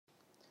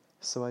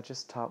So I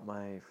just taught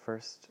my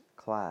first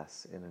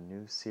class in a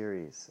new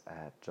series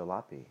at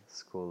Jalopy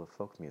School of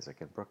Folk Music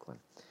in Brooklyn,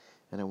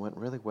 and it went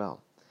really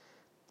well.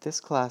 This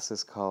class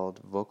is called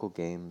Vocal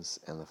Games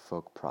and the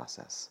Folk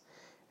Process,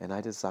 and I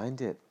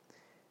designed it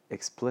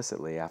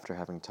explicitly after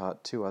having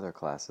taught two other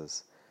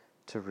classes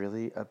to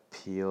really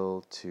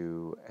appeal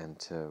to and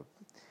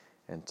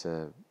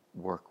to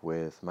work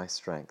with my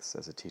strengths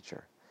as a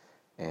teacher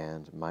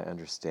and my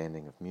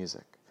understanding of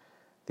music.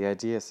 The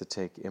idea is to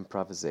take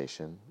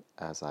improvisation,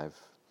 as I've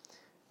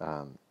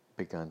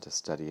begun to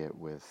study it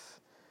with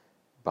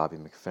Bobby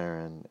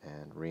McFerrin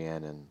and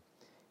Rhiannon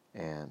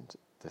and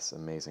this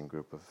amazing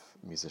group of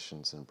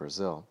musicians in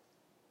Brazil,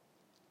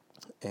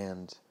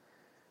 and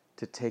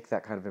to take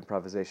that kind of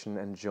improvisation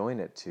and join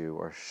it to,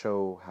 or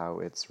show how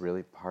it's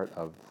really part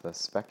of the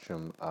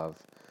spectrum of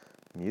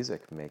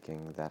music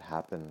making that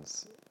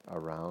happens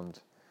around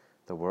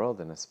the world,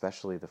 and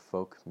especially the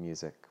folk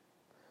music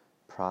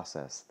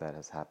process that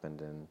has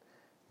happened in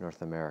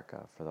North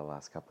America for the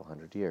last couple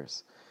hundred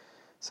years.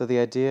 So the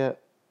idea,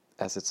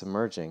 as it's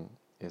emerging,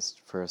 is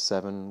for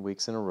 7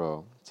 weeks in a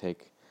row,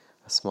 take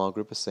a small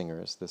group of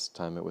singers, this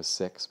time it was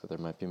 6, but there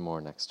might be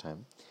more next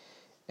time,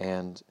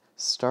 and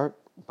start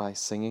by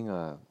singing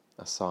a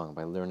song,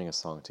 by learning a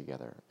song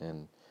together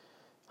in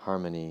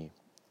harmony,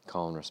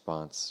 call and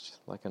response,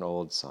 like an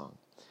old song.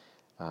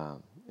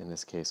 In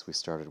this case, we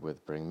started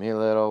with Bring Me a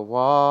Little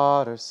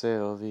Water,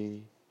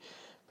 Sylvie,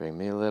 Bring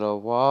Me a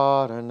Little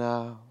Water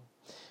Now,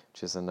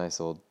 which is a nice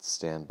old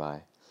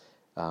standby.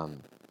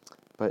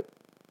 But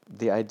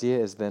the idea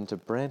is then to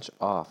branch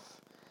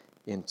off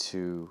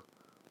into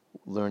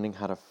learning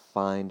how to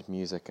find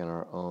music in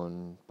our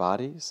own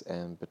bodies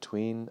and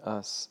between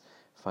us,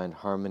 find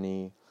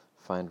harmony,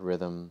 find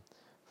rhythm,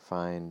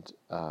 find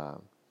the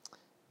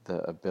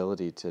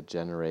ability to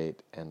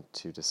generate and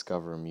to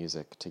discover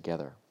music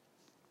together.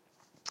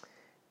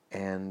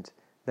 And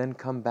then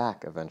come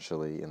back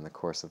eventually in the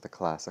course of the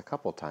class a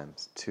couple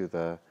times to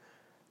the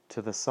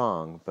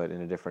song, but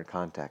in a different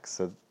context.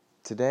 So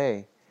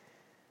today,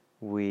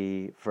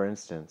 for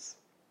instance,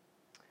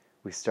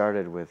 we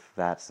started with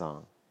that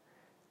song,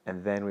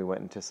 and then we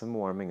went into some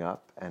warming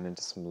up and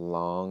into some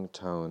long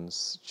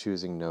tones,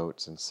 choosing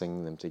notes and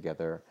singing them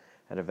together,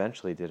 and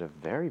eventually did a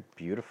very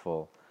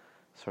beautiful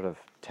sort of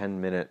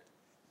 10-minute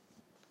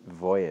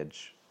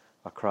voyage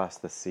across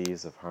the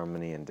seas of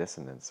harmony and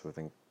dissonance with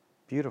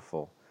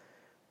beautiful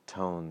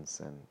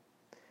tones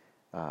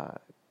and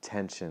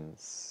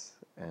tensions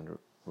and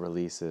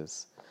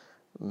releases.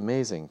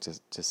 Amazing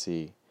to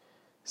see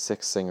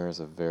 6 singers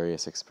of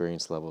various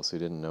experience levels who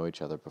didn't know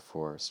each other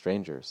before,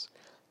 strangers,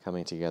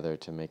 coming together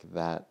to make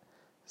that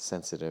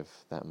sensitive,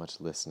 that much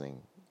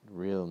listening,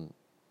 real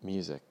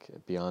music,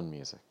 beyond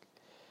music.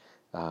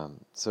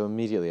 So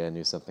immediately I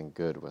knew something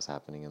good was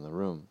happening in the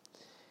room.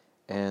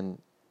 And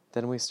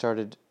then we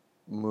started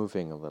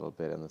moving a little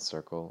bit in the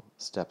circle,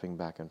 stepping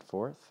back and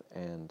forth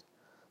and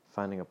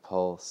finding a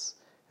pulse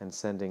and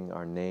sending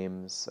our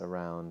names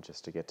around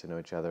just to get to know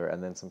each other,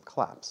 and then some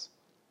claps,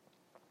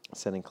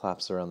 sending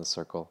claps around the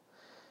circle.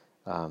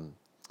 And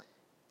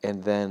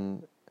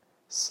then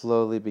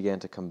slowly began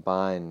to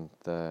combine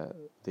the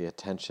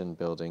attention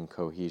building,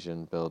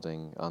 cohesion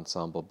building,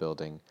 ensemble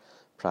building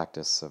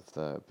practice of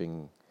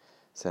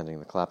sending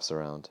the claps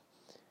around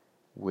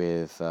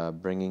with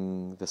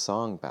bringing the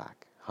song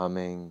back,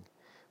 humming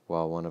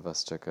while one of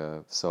us took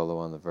a solo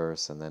on the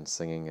verse, and then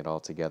singing it all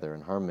together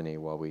in harmony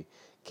while we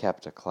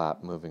kept a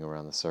clap moving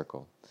around the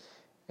circle.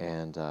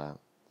 And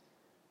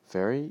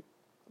very,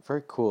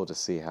 very cool to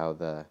see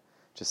how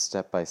just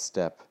step by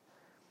step,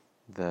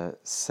 the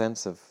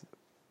sense of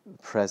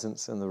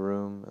presence in the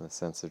room and the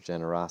sense of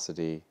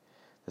generosity,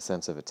 the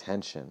sense of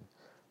attention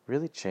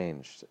really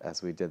changed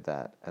as we did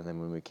that. And then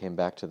when we came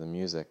back to the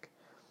music,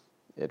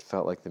 it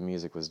felt like the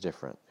music was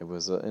different. It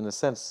was, in a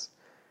sense,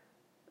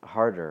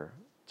 harder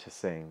to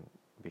sing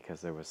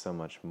because there was so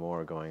much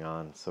more going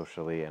on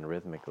socially and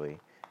rhythmically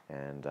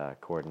and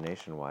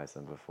coordination-wise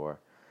than before.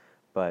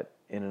 But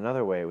in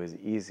another way, it was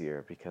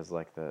easier because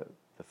the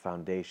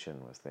foundation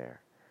was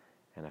there,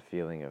 and a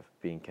feeling of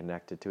being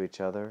connected to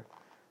each other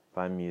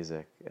by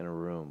music in a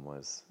room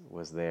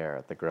was there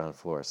at the ground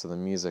floor. So the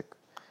music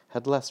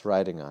had less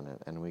riding on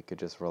it, and we could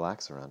just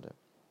relax around it.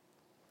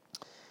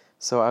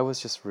 So I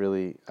was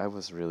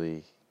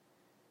really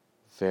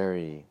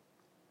very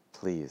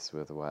pleased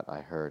with what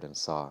I heard and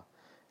saw,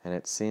 and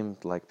it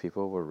seemed like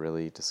people were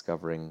really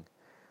discovering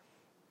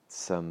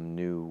some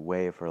new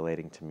way of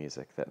relating to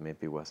music that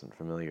maybe wasn't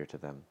familiar to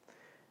them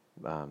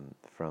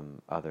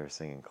from other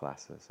singing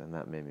classes, and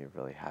that made me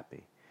really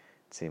happy.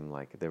 It seemed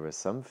like there was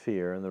some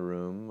fear in the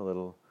room, a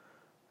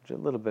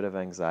little bit of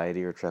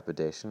anxiety or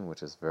trepidation,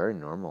 which is very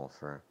normal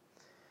for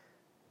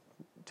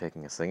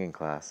taking a singing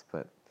class,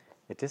 but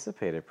it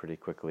dissipated pretty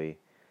quickly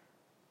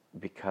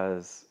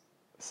because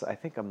I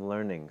think I'm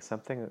learning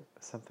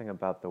something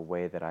about the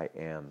way that I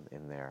am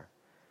in there,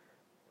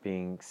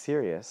 being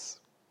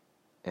serious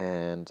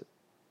and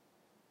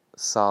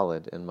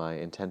solid in my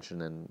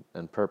intention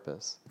and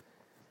purpose,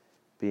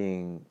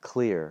 being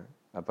clear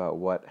about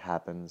what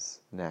happens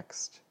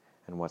next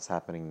and what's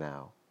happening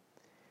now,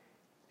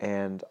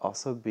 and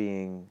also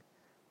being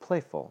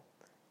playful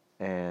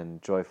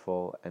and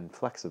joyful and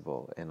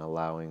flexible in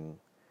allowing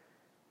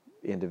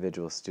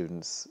individual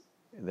students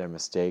their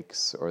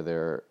mistakes or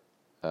their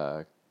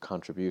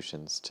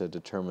contributions to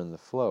determine the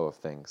flow of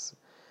things.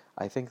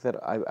 I think that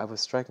I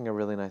was striking a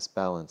really nice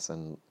balance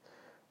and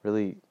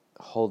really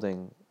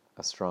holding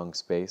a strong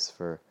space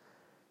for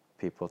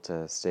people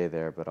to stay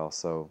there, but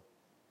also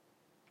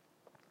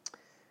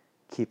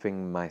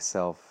keeping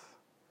myself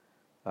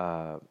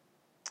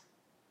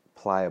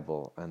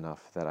pliable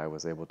enough that I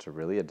was able to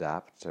really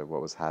adapt to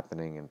what was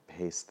happening and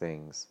pace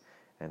things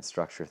and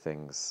structure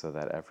things so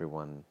that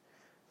everyone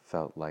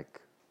felt like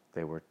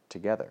they were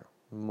together,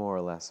 more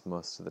or less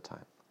most of the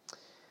time.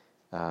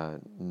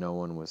 No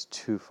one was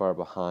too far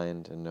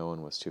behind and no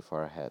one was too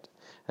far ahead.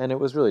 And it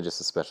was really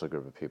just a special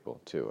group of people,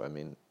 too. I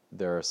mean,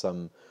 there are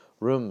some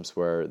rooms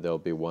where there'll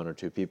be one or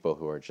two people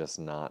who are just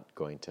not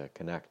going to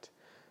connect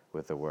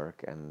with the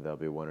work, and there'll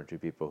be one or two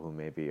people who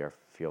maybe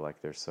feel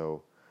like they're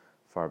so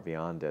far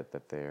beyond it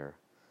that they're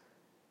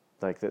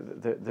like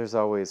there's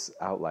always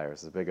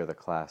outliers. The bigger the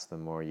class, the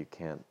more you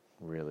can't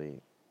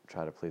really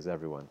try to please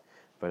everyone.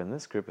 But in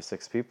this group of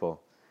 6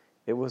 people,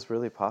 it was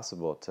really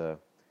possible to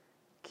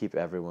keep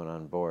everyone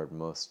on board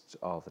most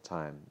all the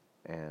time,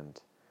 and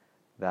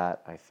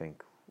that, I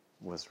think,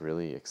 was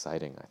really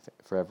exciting. I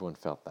think for everyone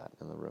felt that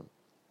in the room.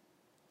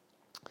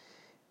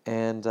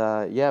 And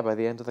by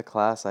the end of the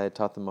class, I had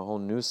taught them a whole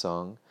new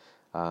song.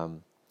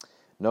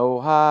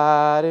 No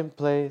hiding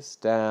place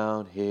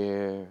down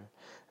here.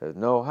 There's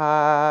no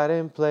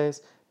hiding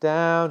place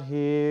down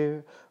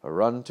here.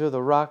 Run to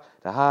the rock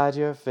to hide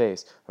your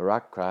face. The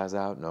rock cries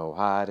out, no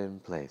hiding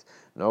place.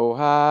 No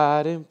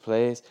hiding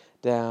place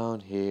down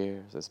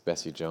here. So it's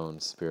Bessie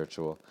Jones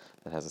spiritual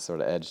that has a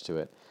sort of edge to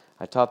it.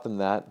 I taught them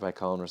that by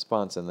call and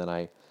response, and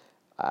then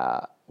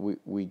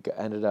we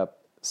ended up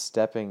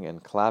stepping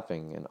and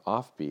clapping in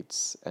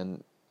offbeats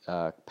and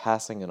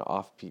passing an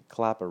offbeat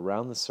clap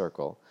around the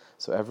circle.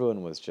 So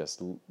everyone was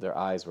just, their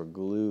eyes were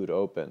glued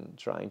open,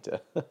 trying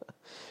to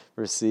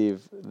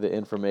receive the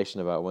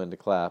information about when to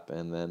clap.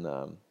 And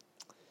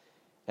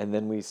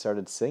then we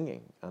started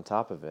singing on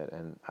top of it.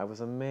 And I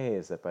was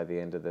amazed that by the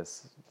end of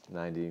this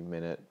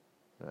 90-minute,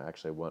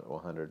 actually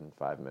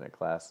 105-minute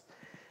class,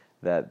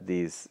 that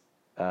these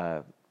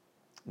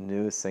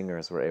new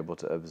singers were able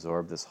to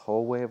absorb this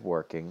whole way of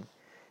working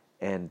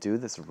and do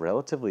this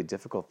relatively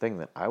difficult thing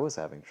that I was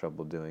having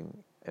trouble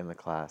doing in the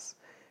class,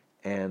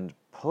 and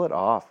pull it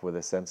off with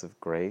a sense of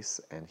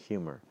grace and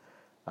humor,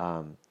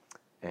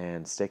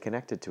 and stay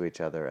connected to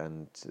each other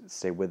and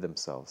stay with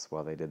themselves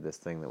while they did this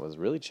thing that was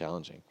really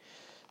challenging.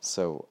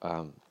 So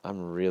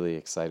I'm really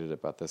excited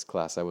about this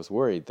class. I was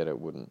worried that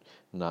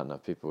not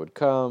enough people would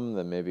come,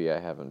 that maybe I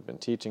haven't been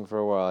teaching for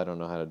a while, I don't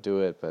know how to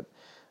do it, but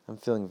I'm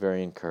feeling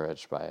very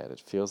encouraged by it. It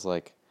feels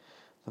like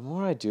the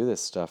more I do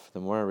this stuff, the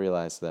more I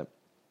realize that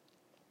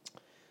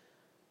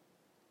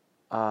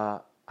I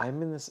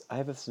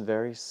have this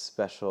very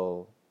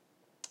special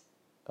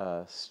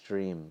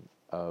stream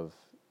of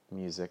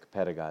music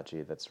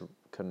pedagogy that's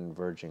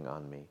converging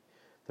on me.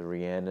 The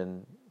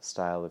Rhiannon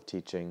style of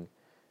teaching,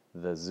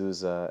 the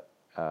Zusa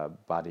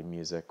body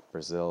music,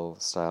 Brazil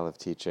style of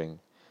teaching,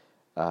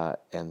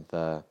 and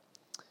the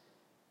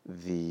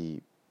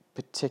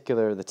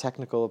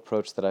technical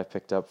approach that I've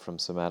picked up from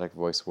somatic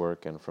voice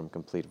work and from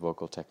complete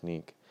vocal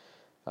technique,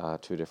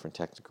 2 different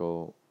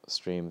technical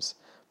streams.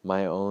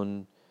 My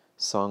own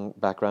song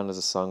background as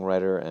a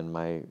songwriter and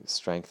my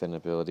strength and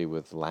ability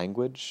with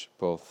language,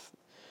 both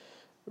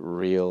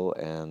real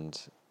and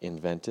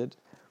invented,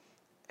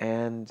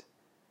 and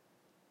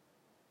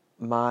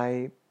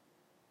my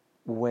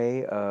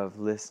way of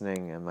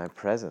listening and my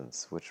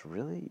presence, which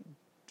really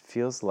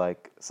feels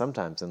like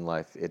sometimes in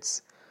life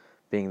it's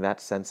being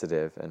that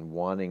sensitive and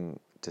wanting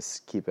to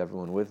keep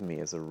everyone with me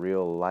is a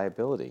real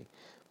liability.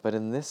 But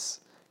in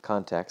this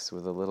context,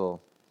 with a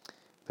little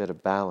bit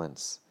of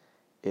balance,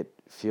 it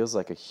feels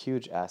like a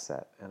huge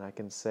asset. And I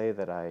can say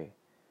that I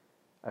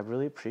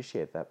really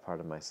appreciate that part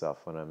of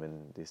myself when I'm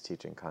in these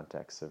teaching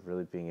contexts, of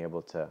really being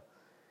able to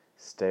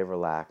stay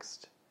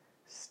relaxed,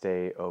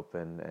 stay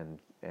open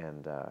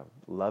and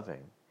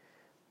loving,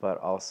 but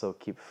also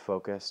keep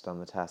focused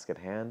on the task at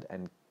hand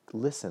and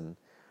listen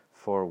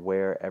for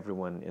where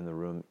everyone in the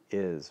room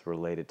is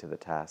related to the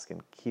task,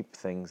 and keep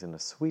things in a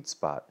sweet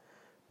spot,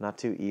 not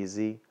too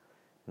easy,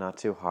 not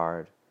too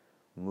hard,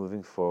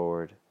 moving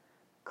forward,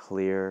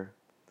 clear,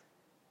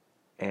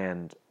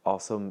 and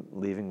also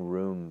leaving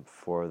room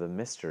for the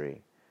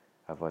mystery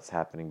of what's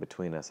happening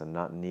between us, and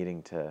not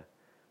needing to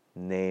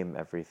name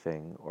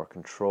everything or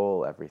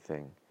control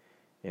everything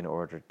in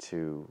order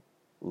to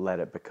let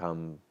it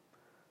become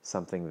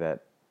something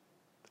that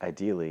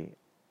ideally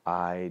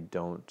I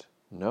don't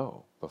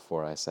know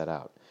before I set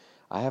out.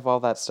 I have all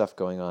that stuff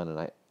going on,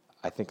 and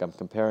I think I'm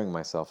comparing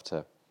myself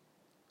to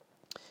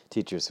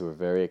teachers who are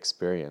very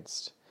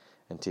experienced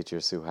and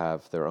teachers who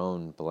have their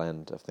own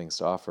blend of things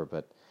to offer,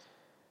 but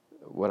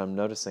what I'm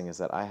noticing is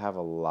that I have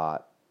a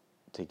lot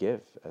to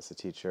give as a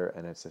teacher,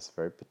 and it's this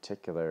very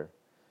particular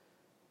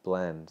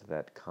blend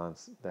that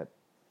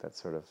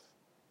sort of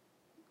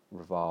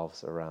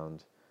revolves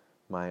around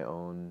my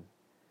own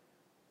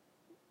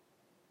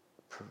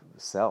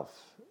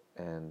self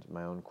and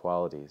my own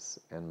qualities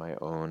and my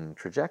own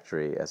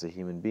trajectory as a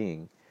human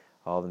being.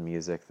 All the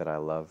music that I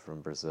love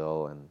from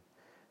Brazil and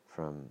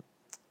from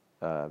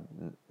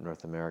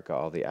North America,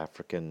 all the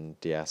African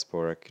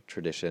diasporic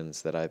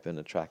traditions that I've been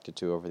attracted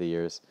to over the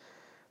years.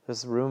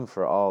 There's room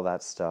for all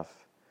that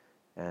stuff,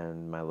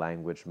 and my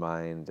language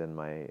mind and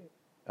my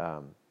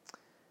um,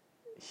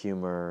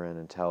 humor and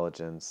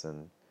intelligence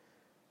and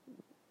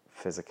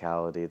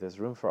physicality. There's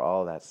room for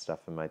all that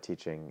stuff in my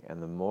teaching,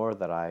 and the more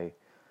that I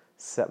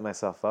set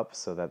myself up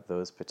so that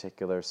those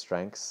particular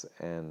strengths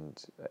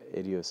and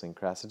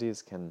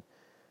idiosyncrasies can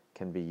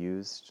be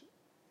used,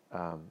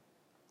 um,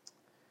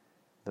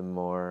 the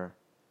more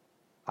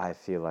I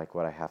feel like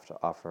what I have to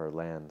offer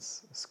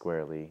lands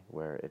squarely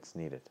where it's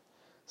needed.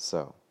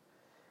 So,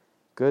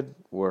 good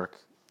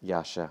work,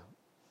 Yasha.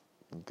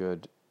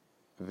 Good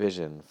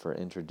vision for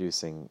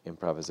introducing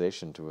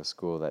improvisation to a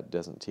school that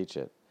doesn't teach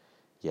it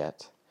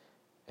yet,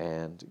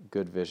 and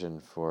good vision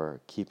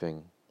for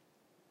keeping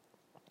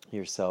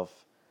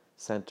yourself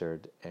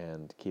centered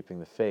and keeping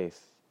the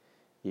faith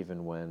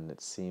even when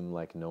it seemed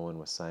like no one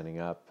was signing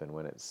up and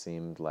when it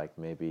seemed like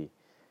maybe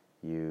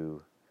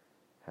you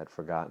had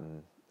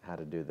forgotten how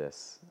to do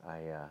this.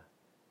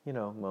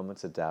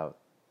 Moments of doubt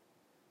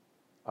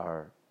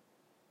are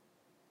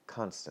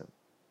constant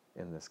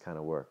in this kind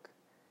of work,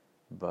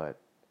 but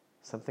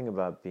something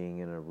about being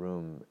in a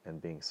room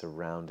and being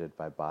surrounded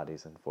by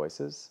bodies and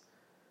voices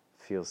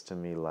feels to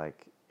me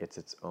like it's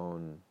its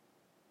own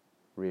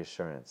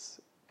reassurance,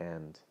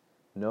 and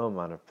no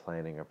amount of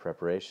planning or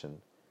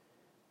preparation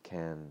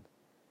can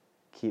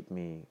keep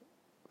me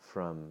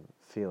from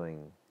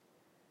feeling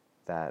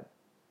that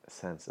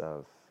sense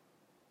of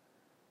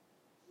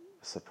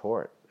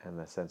support and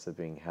the sense of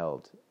being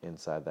held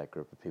inside that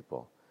group of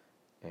people.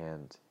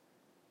 And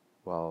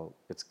while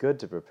it's good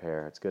to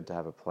prepare, it's good to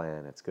have a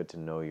plan, it's good to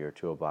know your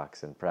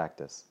toolbox in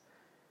practice,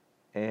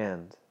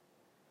 and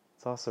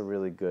it's also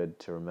really good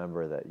to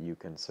remember that you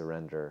can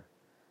surrender.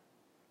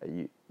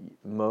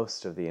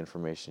 Most of the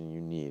information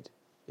you need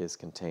is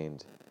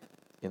contained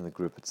in the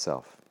group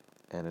itself,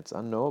 and it's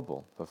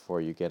unknowable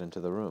before you get into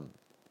the room.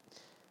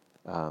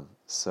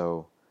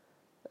 So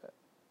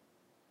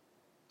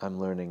I'm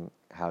learning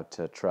how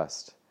to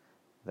trust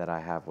that I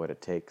have what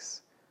it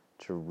takes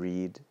to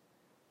read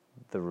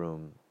the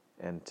room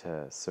and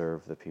to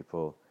serve the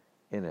people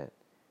in it,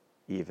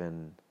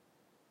 even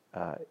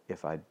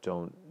if I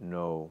don't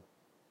know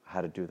how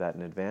to do that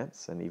in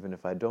advance, and even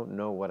if I don't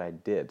know what I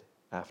did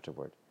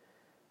afterward.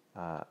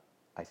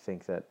 I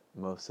think that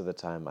most of the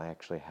time I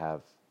actually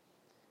have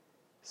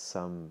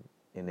some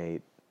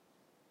innate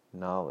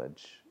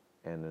knowledge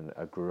and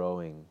a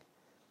growing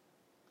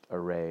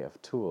array of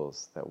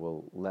tools that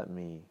will let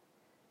me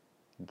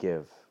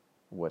give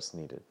what's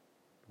needed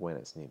when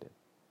it's needed.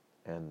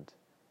 And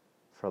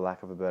for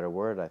lack of a better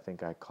word, I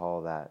think I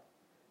call that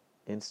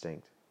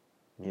instinct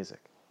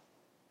music.